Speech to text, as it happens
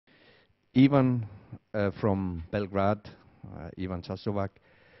Ivan from Belgrade, Ivan Tasovac,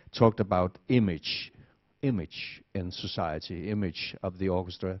 talked about image in society, image of the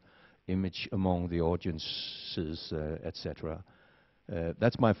orchestra, image among the audiences, etc.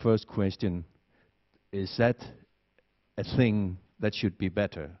 That's my first question. Is that a thing that should be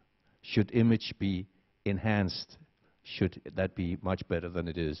better? Should image be enhanced? Should that be much better than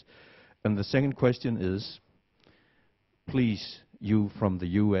it is? And the second question is, please, you from the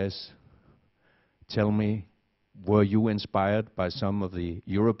US, tell me, were you inspired by some of the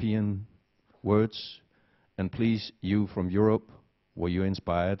European words? And please, you from Europe, were you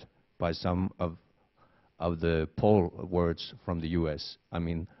inspired by some of the Paul words from the US? I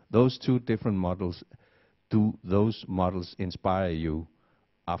mean, those two different models, do those models inspire you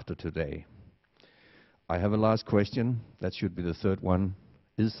after today? I have a last question. That should be the third one.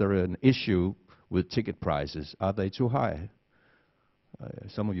 Is there an issue with ticket prices? Are they too high?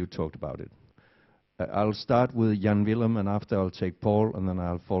 Some of you talked about it. I'll start with Jan Willem, and after I'll take Paul, and then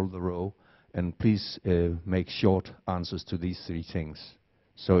I'll follow the row. And please make short answers to these three things.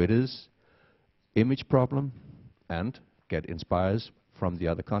 So it is image problem and get inspired from the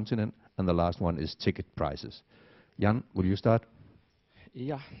other continent. And the last one is ticket prices. Jan, will you start?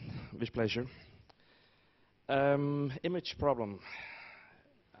 Yeah, with pleasure. Image problem.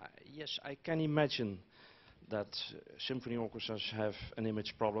 Yes, I can imagine that symphony orchestras have an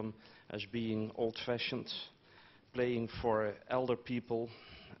image problem as being old-fashioned, playing for elder people,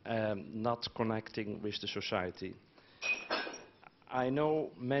 not connecting with the society. I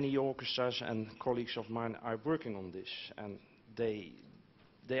know many orchestras and colleagues of mine are working on this, and they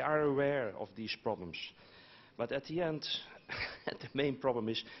are aware of these problems. But at the end, the main problem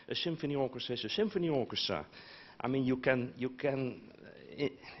is a symphony orchestra is a symphony orchestra. I mean, you can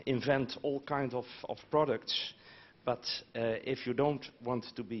invent all kinds of products, but if you don't want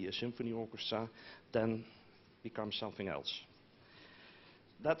to be a symphony orchestra, then become something else.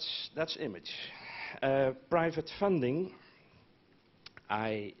 That's image. Private funding,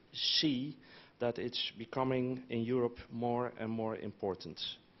 I see that it's becoming in Europe more and more important.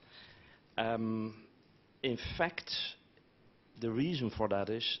 In fact, the reason for that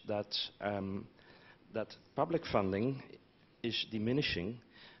is that that public funding is diminishing,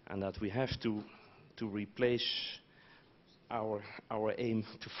 and that we have to replace our aim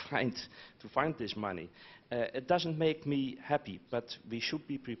to find this money. It doesn't make me happy, but we should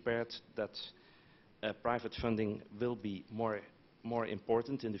be prepared that private funding will be more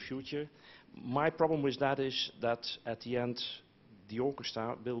important in the future. My problem with that is that at the end the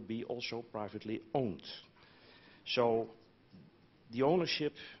orchestra will be also privately owned. So the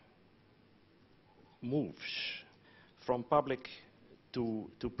ownership moves from public to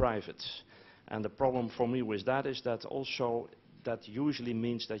private. And the problem for me with that is that also that usually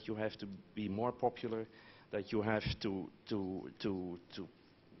means that you have to be more popular, that you have to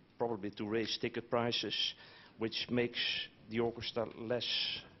probably to raise ticket prices, which makes the orchestra less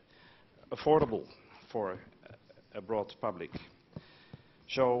affordable for a broad public.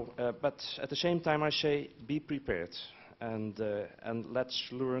 So, but at the same time I say be prepared, and let's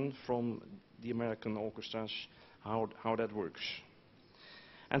learn from the American orchestras how that works.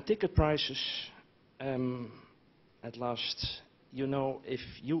 And ticket prices, at last, you know, if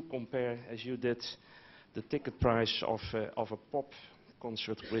you compare, as you did, the ticket price of a pop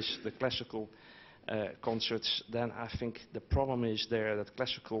concert with the classical concerts, then I think the problem is there that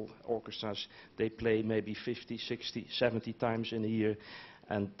classical orchestras, they play maybe 50, 60, 70 times in a year,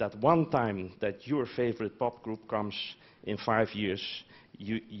 and that one time that your favorite pop group comes in 5 years,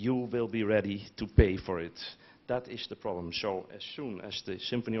 you will be ready to pay for it. That is the problem. So as soon as the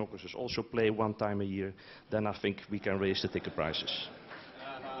symphony orchestras also play one time a year, then I think we can raise the ticket prices.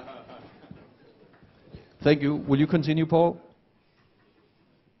 Thank you. Will you continue, Paul?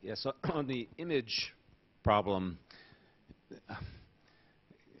 Yes, on the image problem,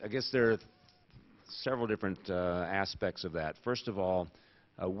 I guess there are several different aspects of that. First of all,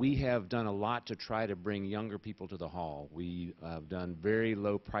 we have done a lot to try to bring younger people to the hall. We have done very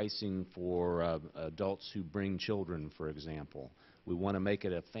low pricing for adults who bring children, for example. We want to make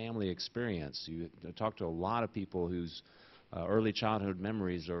it a family experience. You talk to a lot of people whose early childhood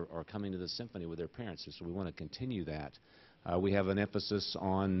memories are coming to the symphony with their parents, so we want to continue that. We have an emphasis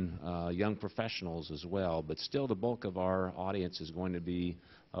on young professionals as well, but still the bulk of our audience is going to be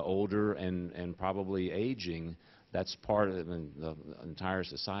older and probably aging. That's part of it, and the entire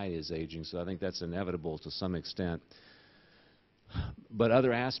society is aging, so I think that's inevitable to some extent. But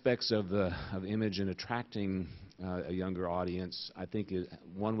other aspects of image and attracting a younger audience, I think,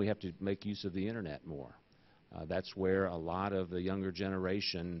 one, we have to make use of the internet more. That's where a lot of the younger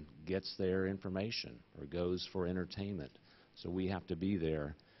generation gets their information or goes for entertainment. So we have to be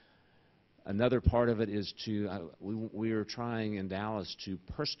there. Another part of it is to, we are trying in Dallas to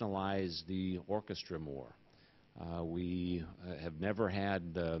personalize the orchestra more. We have never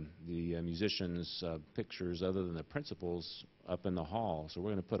had the musicians' pictures other than the principals up in the hall. So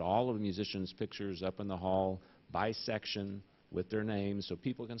we're going to put all of the musicians' pictures up in the hall by section with their names so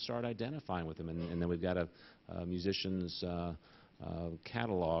people can start identifying with them. And then we've got a musicians'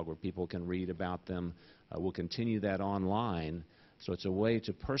 catalog where people can read about them. We'll continue that online. So it's a way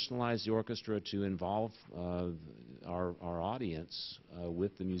to personalize the orchestra, to involve our audience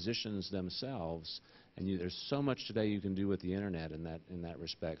with the musicians themselves. And there's so much today you can do with the internet in that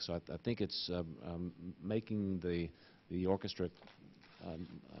respect. So I think it's making the orchestra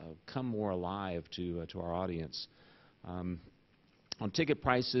come more alive to our audience. On ticket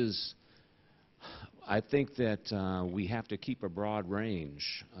prices, I think that we have to keep a broad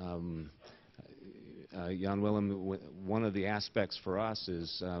range. Jan Willem, one of the aspects for us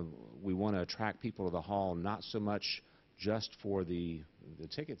is we want to attract people to the hall, not so much just for the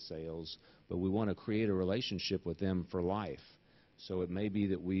ticket sales, but we want to create a relationship with them for life. So it may be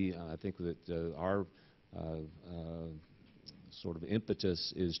that I think that our sort of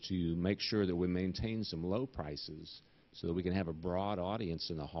impetus is to make sure that we maintain some low prices so that we can have a broad audience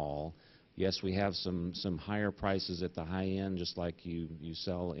in the hall. Yes, we have some higher prices at the high end, just like you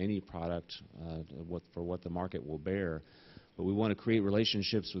sell any product for what the market will bear. But we want to create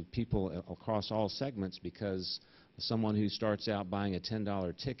relationships with people across all segments, because someone who starts out buying a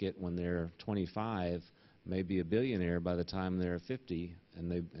 $10 ticket when they're 25 may be a billionaire by the time they're 50,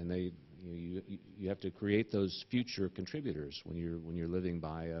 and you have to create those future contributors when you're living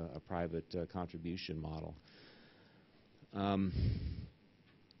by a private contribution model.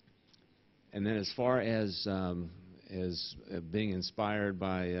 And then as far as being inspired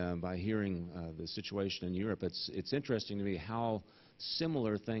by hearing the situation in Europe, it's interesting to me how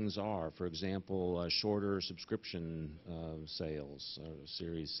similar things are. For example, shorter subscription sales,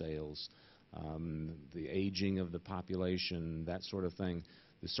 series sales, the aging of the population, that sort of thing.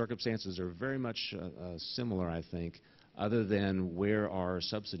 The circumstances are very much similar, I think, other than where our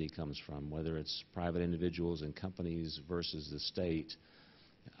subsidy comes from, whether it's private individuals and companies versus the state.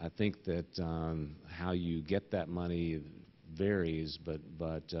 I think that how you get that money varies, but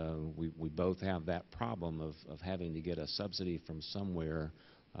we both have that problem of having to get a subsidy from somewhere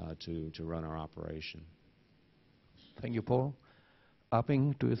to run our operation. Thank you, Paul.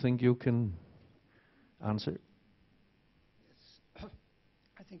 Abing, do you think you can answer? Yes.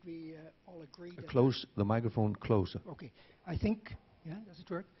 I think we all agree that... Close the microphone closer. Okay. I think, yeah, does it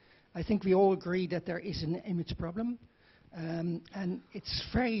work? I think we all agree that there is an image problem. And it's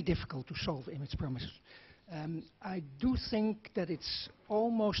very difficult to solve image problems. I do think that it's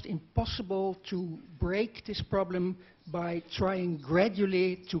almost impossible to break this problem by trying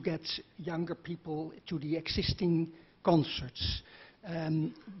gradually to get younger people to the existing concerts.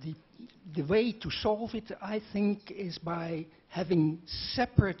 The way to solve it, I think, is by having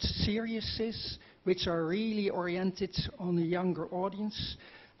separate series which are really oriented on a younger audience,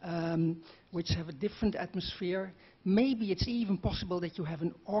 which have a different atmosphere. Maybe it's even possible that you have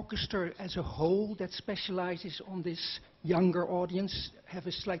an orchestra as a whole that specializes on this younger audience, have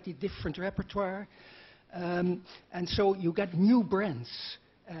a slightly different repertoire. And so you get new brands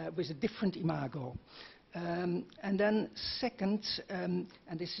with a different imago. And then second, and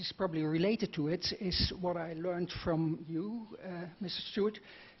this is probably related to it, is what I learned from you, Mr. Stewart,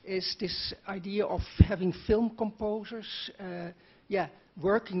 is this idea of having film composers,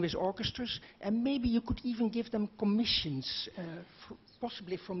 working with orchestras, and maybe you could even give them commissions,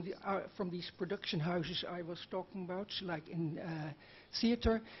 possibly from these production houses I was talking about, like in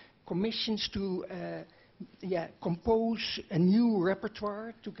theater, commissions to compose a new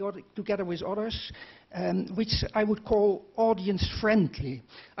repertoire together with others, which I would call audience-friendly.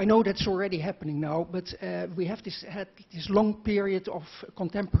 I know that's already happening now, but we have had this long period of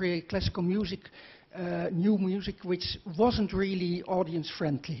contemporary classical music, new music, which wasn't really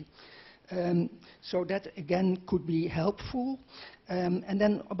audience-friendly. So that, again, could be helpful. And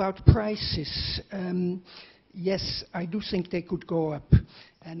then about prices. Yes, I do think they could go up.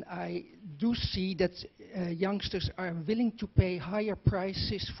 And I do see that youngsters are willing to pay higher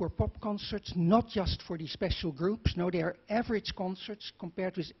prices for pop concerts, not just for these special groups. No, they are average concerts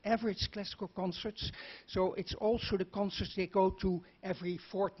compared with average classical concerts. So it's also the concerts they go to every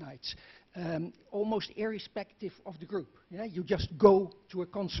fortnight, almost irrespective of the group. Yeah? You just go to a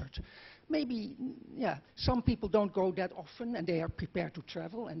concert. maybe, yeah, some people don't go that often and they are prepared to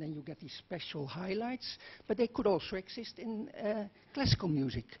travel, and then you get these special highlights. But they could also exist in classical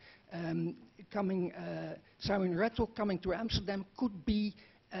music. Simon Rattle coming to Amsterdam could be,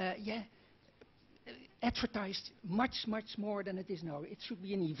 advertised much more than it is now. It should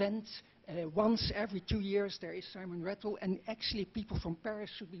be an event. Once every 2 years there is Simon Rattle, and actually people from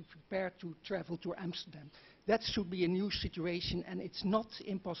Paris should be prepared to travel to Amsterdam. That should be a new situation, and it's not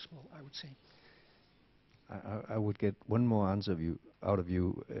impossible, I would say. I would get one more answer out of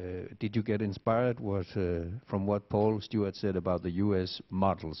you. Did you get inspired from what Paul Stewart said about the U.S.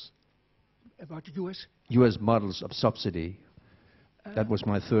 models? About the U.S.? U.S. models of subsidy. That was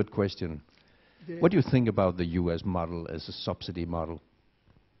my third question. What do you think about the U.S. model as a subsidy model?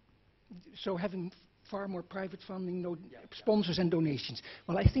 So having far more private funding, sponsors and donations.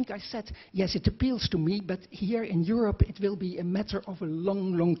 Well, I think I said, yes, it appeals to me, but here in Europe it will be a matter of a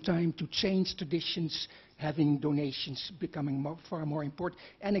long time to change traditions, having donations becoming far more important.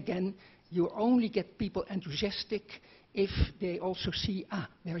 And again, you only get people enthusiastic if they also see,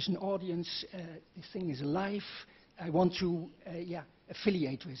 there's an audience, this thing is alive, I want to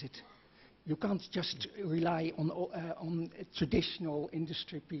affiliate with it. You can't just rely on traditional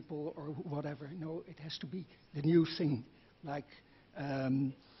industry people or whatever. No, it has to be the new thing, like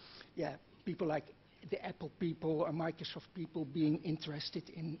people like the Apple people or Microsoft people being interested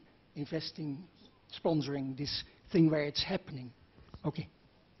in investing, sponsoring this thing where it's happening. Okay.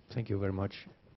 Thank you very much.